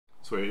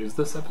So wait, is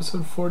this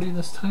episode 40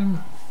 this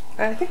time?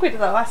 I think we did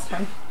that last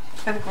time.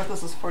 I think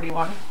this is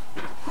 41.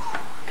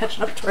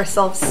 Catching up to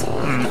ourselves.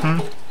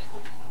 Mm-hmm.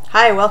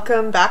 Hi,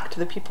 welcome back to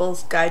the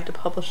People's Guide to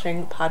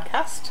Publishing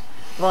podcast,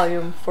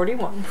 volume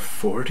 41.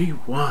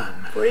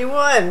 41.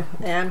 41,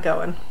 and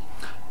going.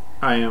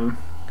 I am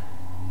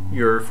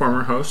your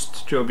former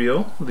host, Joe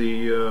Beal,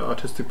 the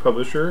autistic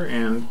publisher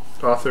and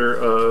author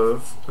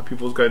of A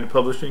People's Guide to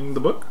Publishing, the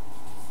book.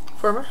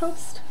 Former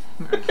host?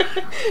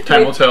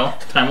 Time will tell.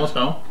 Time will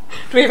tell.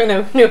 Do we have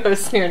a new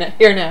host here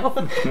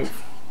now?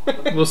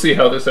 We'll see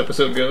how this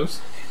episode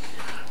goes.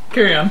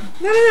 Carry on.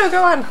 No,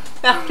 go on.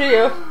 After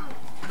you.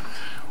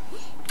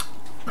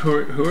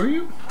 Who are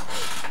you?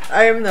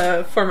 I am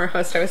the former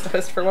host. I was the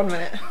host for 1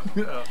 minute.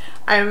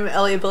 I'm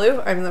Ellie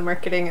Blue. I'm the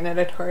marketing and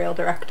editorial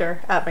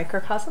director at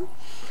Microcosm.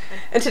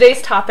 And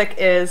today's topic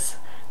is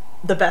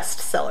the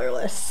bestseller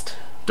list.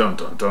 Dun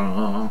dun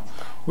dun.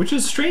 Which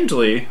is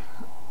strangely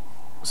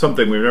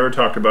something we've never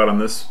talked about on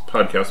this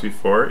podcast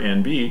before,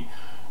 and B,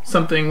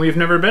 something we've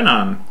never been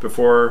on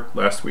before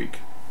last week.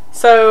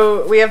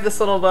 So we have this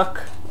little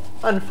book,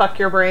 Unfuck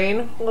Your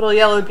Brain, Little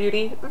Yellow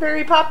Beauty,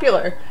 very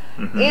popular.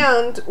 Mm-hmm.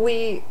 And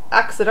we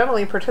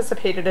accidentally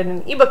participated in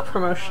an ebook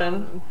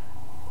promotion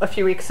a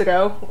few weeks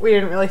ago. We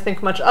didn't really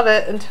think much of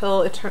it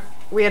until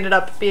we ended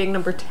up being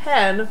number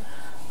 10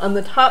 on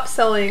the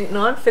top-selling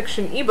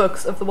nonfiction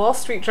ebooks of the Wall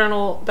Street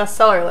Journal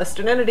bestseller list,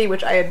 an entity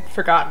which I had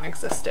forgotten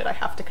existed, I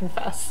have to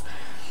confess.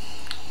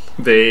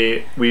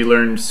 We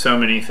learned so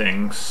many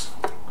things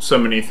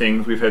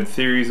we've had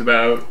theories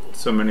about,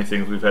 so many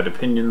things we've had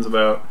opinions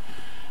about.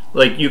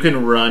 Like, you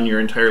can run your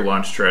entire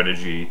launch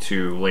strategy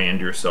to land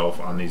yourself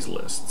on these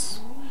lists,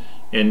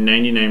 and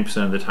 99%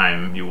 of the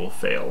time you will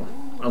fail,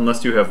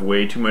 unless you have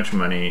way too much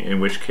money, in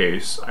which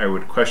case I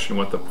would question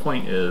what the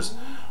point is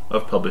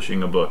of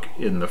publishing a book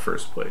in the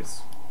first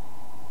place.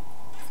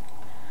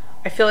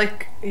 I feel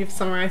like you've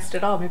summarized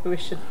it all. Maybe we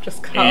should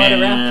just call it a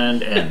wrap.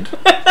 And end.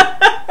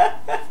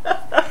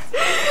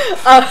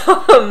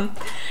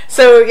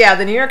 So yeah,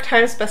 the New York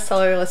Times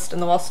bestseller list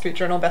and the Wall Street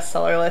Journal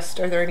bestseller list.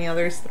 Are there any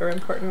others that are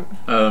important?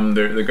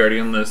 The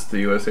Guardian list, the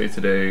USA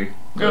Today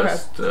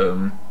list.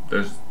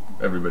 Okay.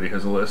 Everybody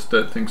has a list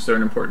that thinks they're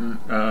an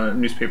important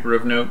newspaper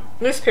of note.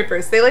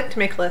 Newspapers, they like to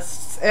make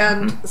lists,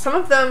 and some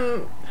of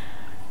them,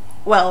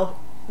 well,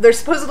 there's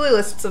supposedly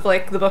lists of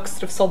like the books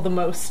that have sold the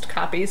most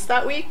copies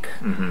that week.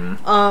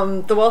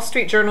 Mm-hmm. The Wall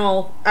Street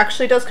Journal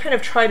actually does kind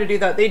of try to do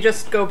that. They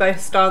just go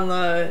based on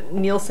the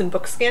Nielsen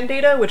book scan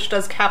data, which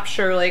does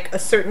capture like a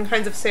certain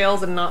kinds of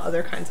sales and not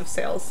other kinds of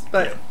sales,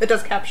 but yeah, it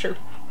does capture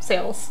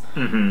sales.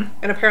 Mm-hmm.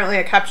 And apparently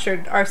it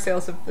captured our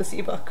sales of this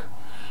ebook.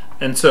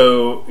 And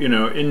so,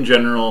 in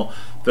general,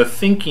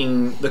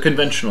 the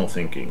conventional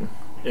thinking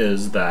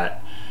is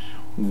that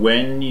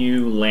when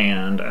you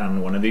land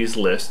on one of these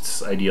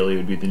lists, ideally it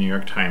would be the New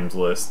York Times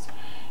list,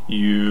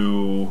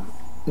 you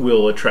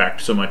will attract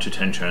so much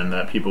attention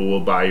that people will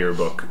buy your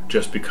book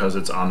just because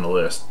it's on the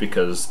list,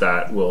 because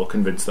that will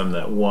convince them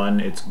that, one,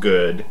 it's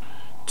good,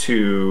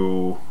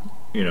 two,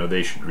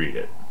 they should read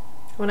it.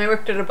 When I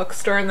worked at a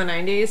bookstore in the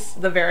 90s,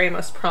 the very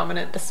most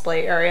prominent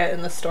display area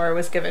in the store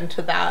was given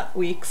to that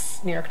week's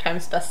New York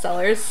Times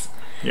bestsellers.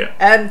 Yeah.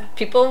 And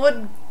people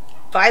would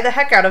buy the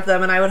heck out of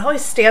them, and I would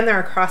always stand there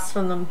across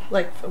from them,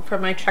 like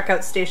from my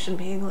checkout station,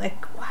 being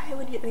like, why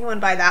would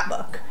anyone buy that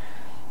book?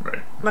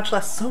 Right. Much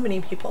less so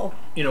many people.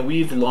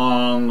 We've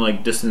long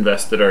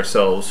disinvested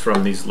ourselves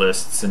from these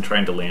lists and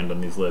trying to land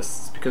on these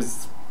lists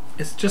because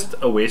it's just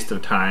a waste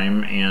of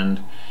time,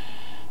 and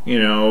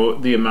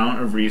the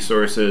amount of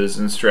resources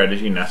and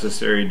strategy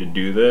necessary to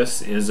do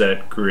this is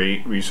at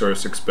great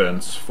resource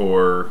expense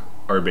for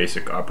our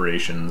basic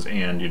operations,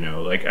 and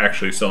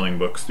actually selling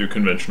books through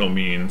conventional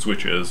means,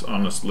 which is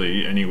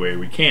honestly any way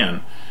we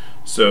can.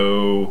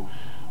 So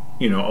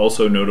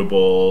also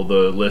notable,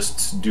 the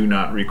lists do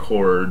not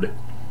record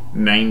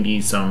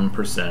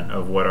 90-some%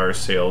 of what our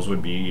sales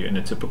would be in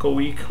a typical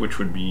week, which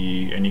would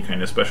be any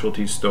kind of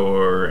specialty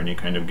store, any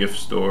kind of gift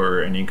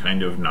store, any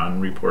kind of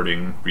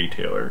non-reporting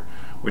retailer,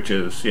 which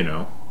is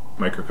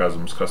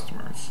Microcosm's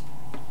customers.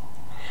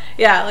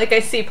 Yeah, I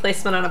see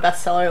placement on a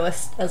bestseller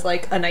list as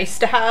a nice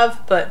to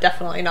have, but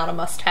definitely not a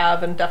must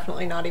have, and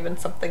definitely not even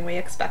something we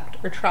expect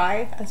or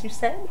try, as you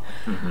said.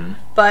 Mm-hmm.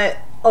 But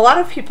a lot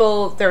of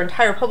people, their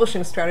entire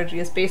publishing strategy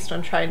is based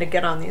on trying to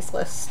get on these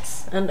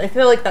lists. And I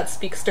feel like that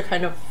speaks to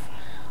kind of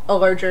a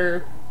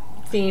larger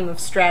theme of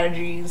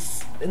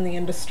strategies in the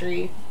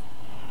industry.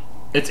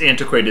 It's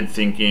antiquated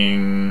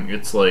thinking.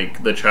 It's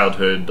like the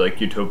childhood,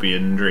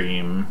 utopian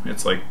dream.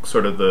 It's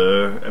sort of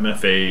the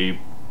MFA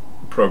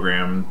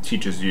program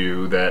teaches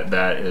you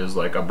that is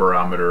a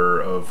barometer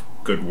of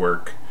good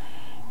work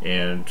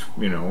and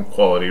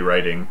quality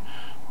writing,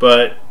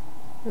 but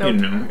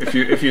nope.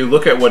 if you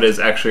look at what is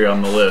actually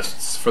on the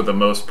lists, for the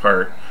most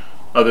part,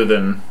 other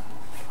than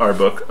our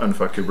book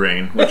Unfuck Your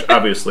Brain, which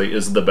obviously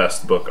is the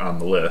best book on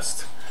the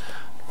list,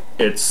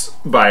 it's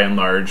by and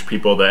large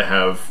people that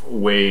have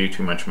way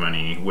too much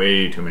money,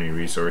 way too many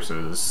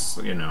resources.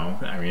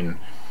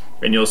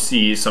 And you'll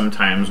see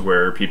sometimes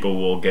where people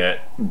will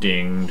get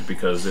dinged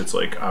because it's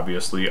like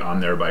obviously on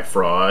there by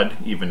fraud,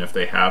 even if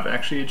they have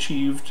actually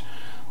achieved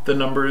the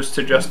numbers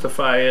to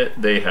justify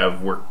it. They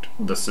have worked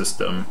the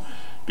system,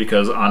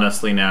 because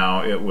honestly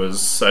now it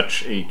was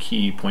such a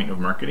key point of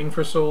marketing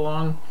for so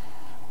long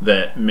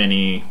that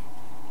many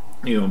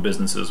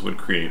businesses would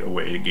create a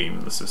way to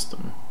game the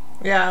system.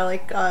 Yeah,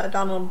 like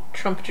Donald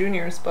Trump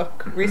Jr.'s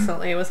book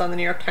recently was on the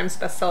New York Times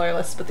bestseller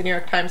list, but the New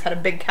York Times had a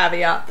big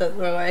caveat that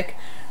were like,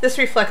 this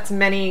reflects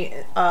many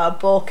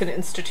bulk and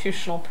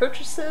institutional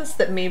purchases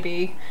that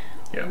maybe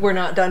were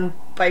not done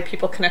by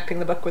people connecting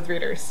the book with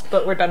readers,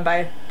 but were done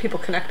by people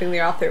connecting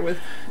the author with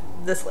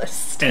this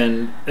list.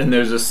 And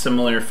there's a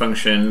similar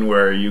function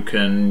where you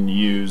can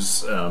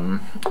use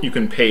you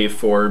can pay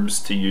Forbes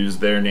to use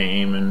their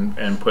name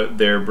and put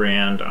their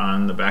brand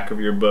on the back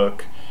of your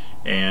book.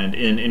 And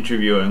in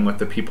interviewing with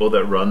the people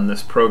that run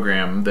this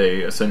program, they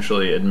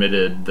essentially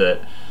admitted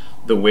that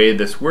the way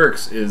this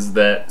works is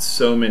that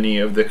so many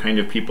of the kind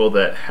of people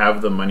that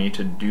have the money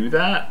to do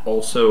that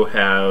also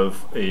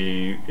have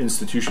a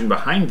institution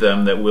behind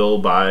them that will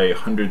buy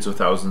hundreds of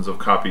thousands of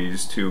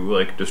copies to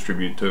like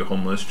distribute to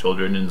homeless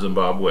children in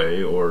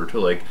Zimbabwe, or to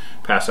like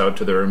pass out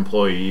to their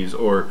employees,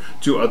 or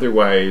to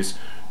otherwise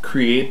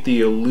create the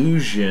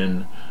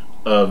illusion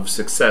of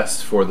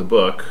success for the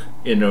book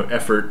in an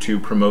effort to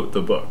promote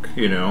the book,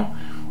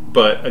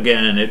 But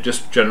again, it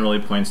just generally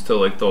points to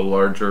like the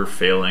larger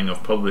failing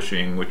of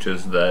publishing, which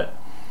is that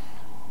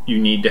you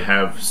need to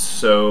have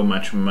so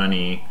much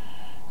money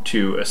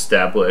to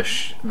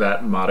establish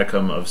that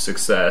modicum of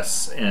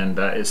success, and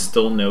that is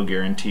still no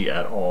guarantee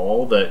at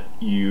all that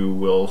you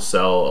will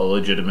sell a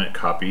legitimate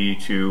copy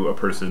to a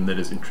person that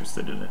is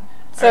interested in it.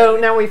 So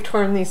now we've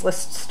torn these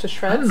lists to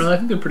shreds. I don't know, I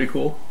think they're pretty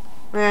cool.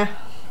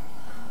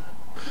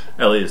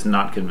 Ellie is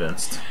not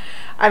convinced.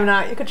 I'm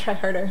not. You could try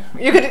harder.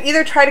 You could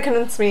either try to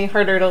convince me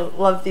harder to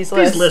love these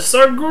lists. These lists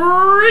are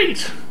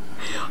great!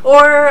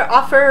 Or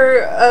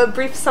offer a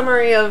brief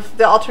summary of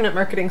the alternate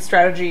marketing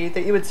strategy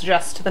that you would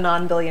suggest to the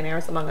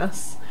non-billionaires among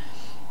us.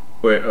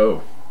 Wait, I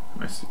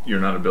see. You're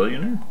not a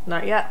billionaire?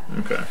 Not yet.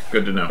 Okay,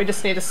 good to know. We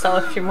just need to sell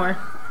a few more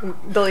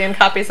billion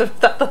copies of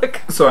that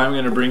book. So I'm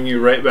going to bring you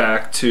right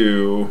back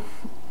to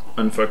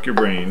Unfuck Your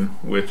Brain,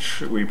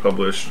 which we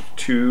published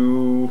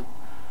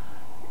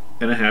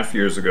 2.5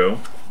 years ago.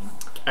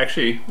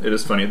 Actually, it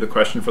is funny, the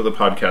question for the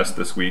podcast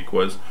this week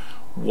was,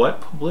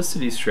 what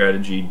publicity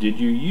strategy did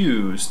you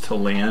use to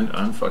land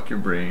Unfuck Your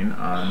Brain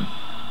on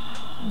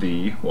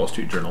the Wall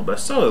Street Journal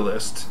bestseller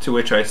list? To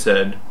which I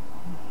said,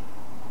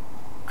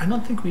 I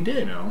don't think we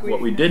did.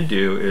 What we did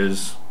do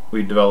is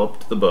we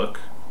developed the book,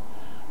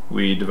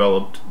 we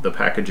developed the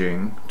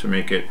packaging to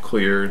make it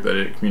clear that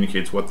it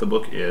communicates what the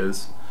book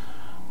is,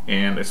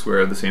 and I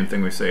swear the same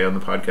thing we say on the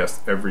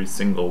podcast every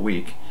single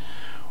week.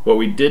 What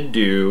we did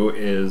do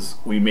is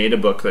we made a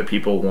book that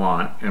people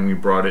want, and we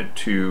brought it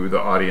to the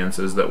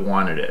audiences that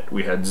wanted it.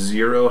 We had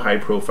 0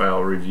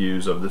 high-profile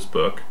reviews of this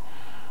book.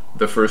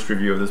 The first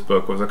review of this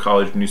book was a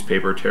college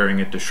newspaper tearing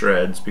it to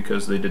shreds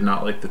because they did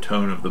not like the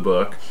tone of the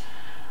book.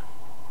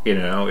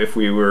 If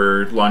we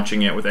were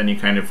launching it with any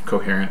kind of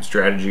coherent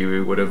strategy,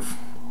 we would have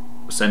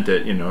sent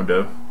it,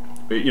 to...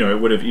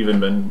 it would have even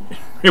been,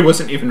 it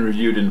wasn't even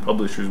reviewed in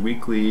Publishers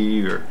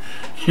Weekly or,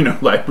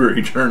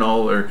 Library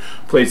Journal or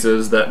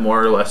places that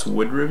more or less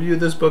would review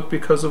this book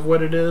because of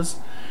what it is.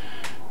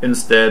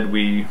 Instead,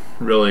 we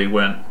really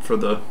went for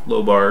the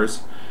low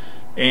bars.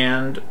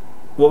 And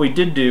what we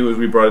did do is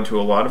we brought it to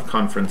a lot of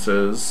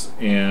conferences,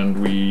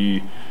 and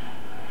we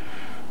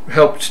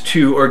helped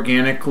to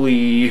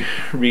organically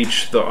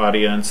reach the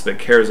audience that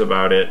cares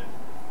about it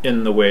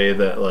in the way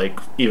that, like,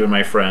 even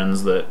my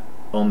friends that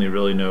only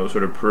really know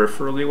sort of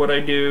peripherally what I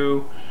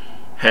do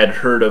had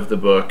heard of the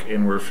book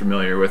and were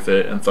familiar with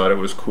it and thought it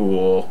was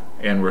cool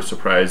and were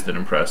surprised and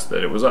impressed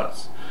that it was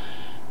us.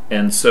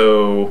 And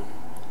so,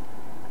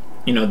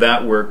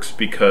 that works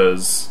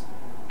because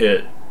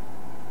it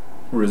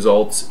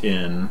results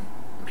in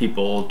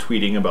people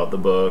tweeting about the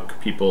book,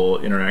 people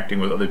interacting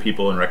with other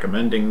people and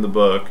recommending the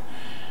book,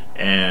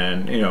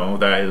 and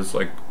that is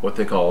like what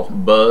they call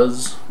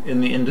buzz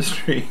in the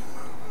industry.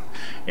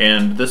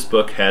 And this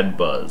book had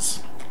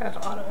buzz.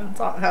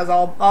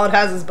 All it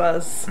has is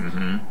buzz.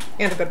 And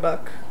a good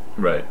book.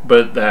 Right,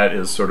 but that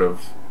is sort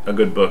of, a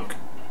good book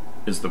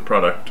is the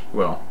product,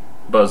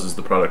 buzz is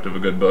the product of a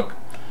good book.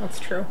 That's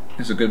true.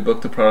 Is a good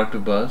book the product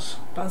of buzz?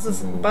 Buzz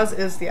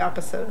is the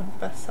opposite of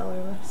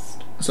bestseller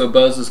list. So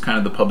buzz is kind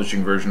of the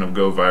publishing version of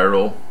go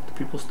viral. Do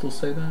people still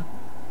say that?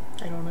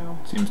 I don't know.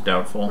 Seems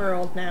doubtful. We're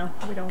old now.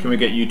 Can we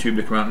get YouTube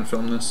to come out and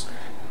film this?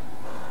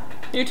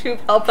 YouTube,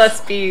 help us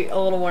be a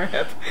little more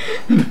hip.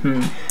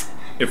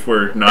 If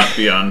we're not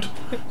beyond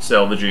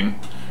salvaging.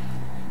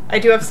 I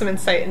do have some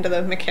insight into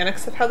the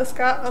mechanics of how this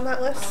got on that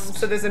list.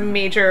 So there's a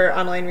major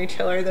online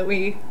retailer that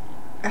we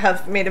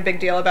have made a big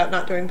deal about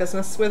not doing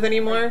business with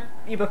anymore.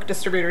 Ebook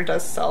distributor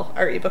does sell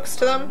our ebooks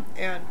to them,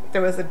 and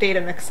there was a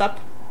data mix-up,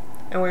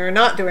 and we were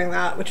not doing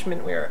that, which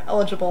meant we were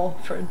eligible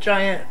for a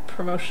giant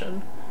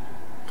promotion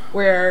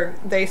where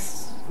they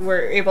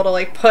were able to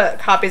like put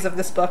copies of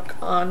this book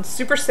on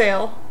super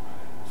sale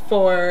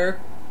for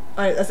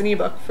as an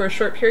ebook for a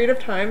short period of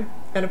time,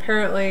 and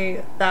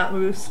apparently that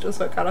boost is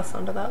what got us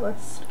onto that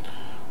list.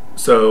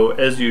 So,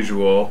 as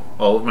usual,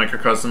 all of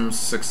Microcosm's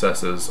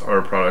successes are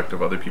a product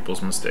of other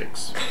people's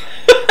mistakes.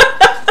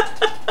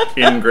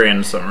 In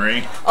grand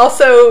summary.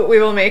 Also, we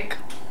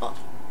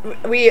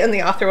and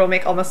the author will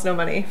make almost no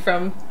money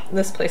from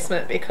this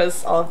placement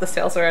because all of the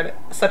sales are at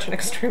such an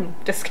extreme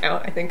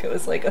discount. I think it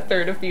was like a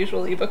third of the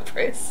usual ebook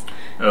price.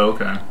 Oh,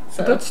 okay.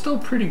 So that's still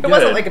pretty good. It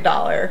wasn't like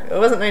 $1. It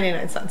wasn't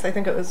 99 cents. I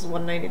think it was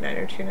 $1.99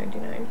 or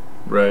 $2.99.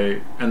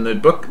 Right. And the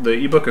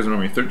ebook is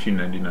normally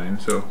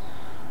 $13.99, so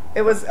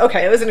it was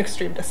okay. It was an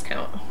extreme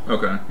discount.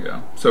 Okay,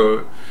 yeah.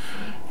 So,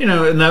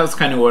 and that was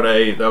kind of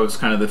that was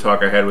kind of the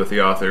talk I had with the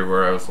author,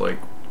 where I was like,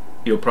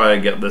 you'll probably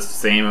get the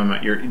same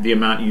amount. The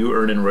amount you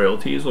earn in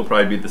royalties will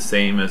probably be the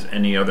same as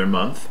any other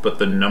month, but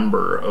the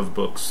number of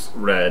books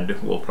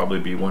read will probably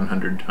be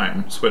 100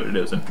 times what it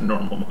is in a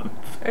normal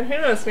month. And who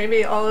knows?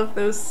 Maybe all of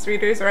those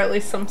readers, or at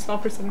least some small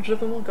percentage of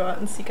them, will go out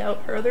and seek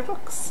out her other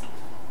books.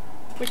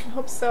 We can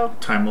hope so.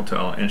 Time will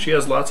tell. And she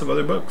has lots of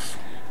other books.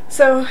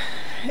 So,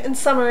 in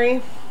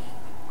summary,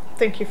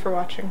 thank you for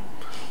watching.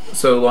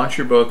 So launch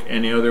your book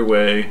any other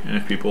way, and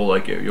if people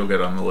like it, you'll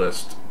get on the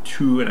list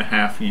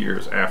 2.5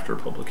 years after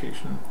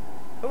publication.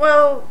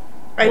 Well,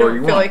 I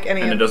don't feel like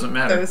any and of it doesn't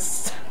matter.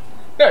 Those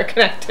are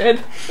connected.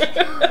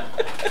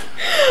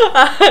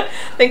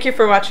 Thank you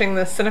for watching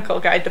the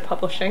Cynical Guide to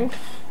Publishing.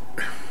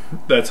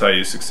 That's how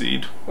you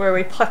succeed. Where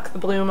we pluck the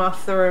bloom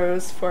off the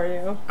rose for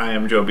you. I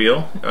am Joe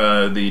Beal,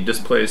 the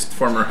displaced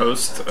former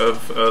host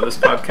of this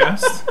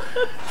podcast,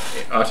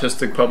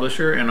 autistic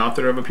publisher and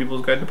author of A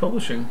People's Guide to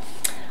Publishing.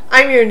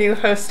 I'm your new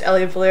host,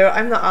 Ellie Blue.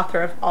 I'm the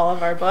author of all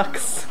of our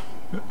books.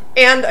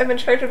 And I'm in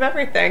charge of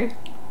everything.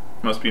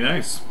 Must be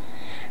nice.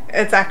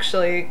 It's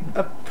actually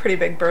a pretty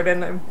big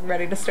burden. I'm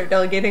ready to start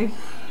delegating.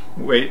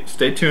 Wait,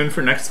 stay tuned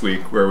for next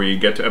week, where we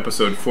get to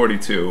episode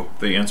 42,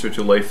 the answer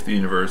to life, the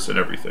universe, and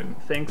everything.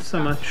 Thanks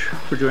so much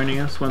for joining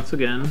us once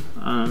again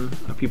on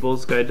A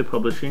People's Guide to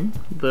Publishing,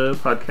 the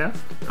podcast.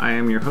 I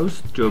am your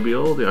host, Joe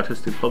Beal, the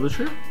autistic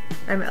publisher.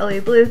 I'm Ellie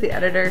Blue, the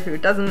editor who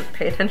doesn't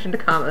pay attention to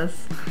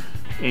commas.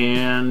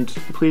 And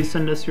please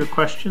send us your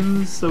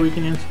questions so we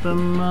can answer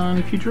them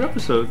on future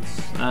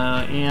episodes.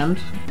 And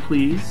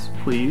please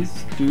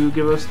do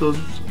give us those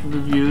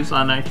reviews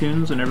on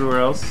iTunes and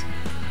everywhere else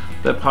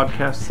that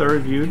podcasts are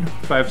reviewed.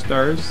 5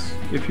 stars,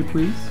 if you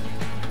please.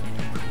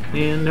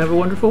 And have a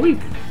wonderful week.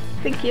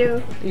 Thank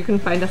you. You can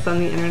find us on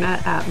the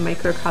internet at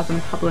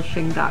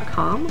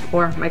microcosmpublishing.com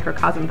or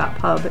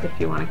microcosm.pub if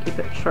you want to keep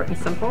it short and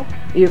simple.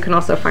 You can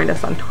also find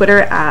us on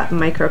Twitter at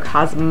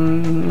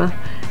Microcosm,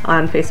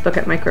 on Facebook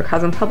at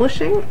Microcosm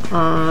Publishing,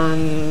 on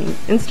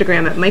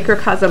Instagram at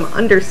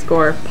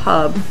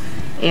Microcosm_pub,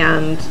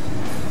 and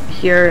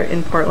here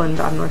in Portland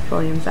on North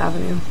Williams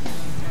Avenue.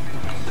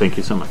 Thank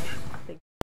you so much.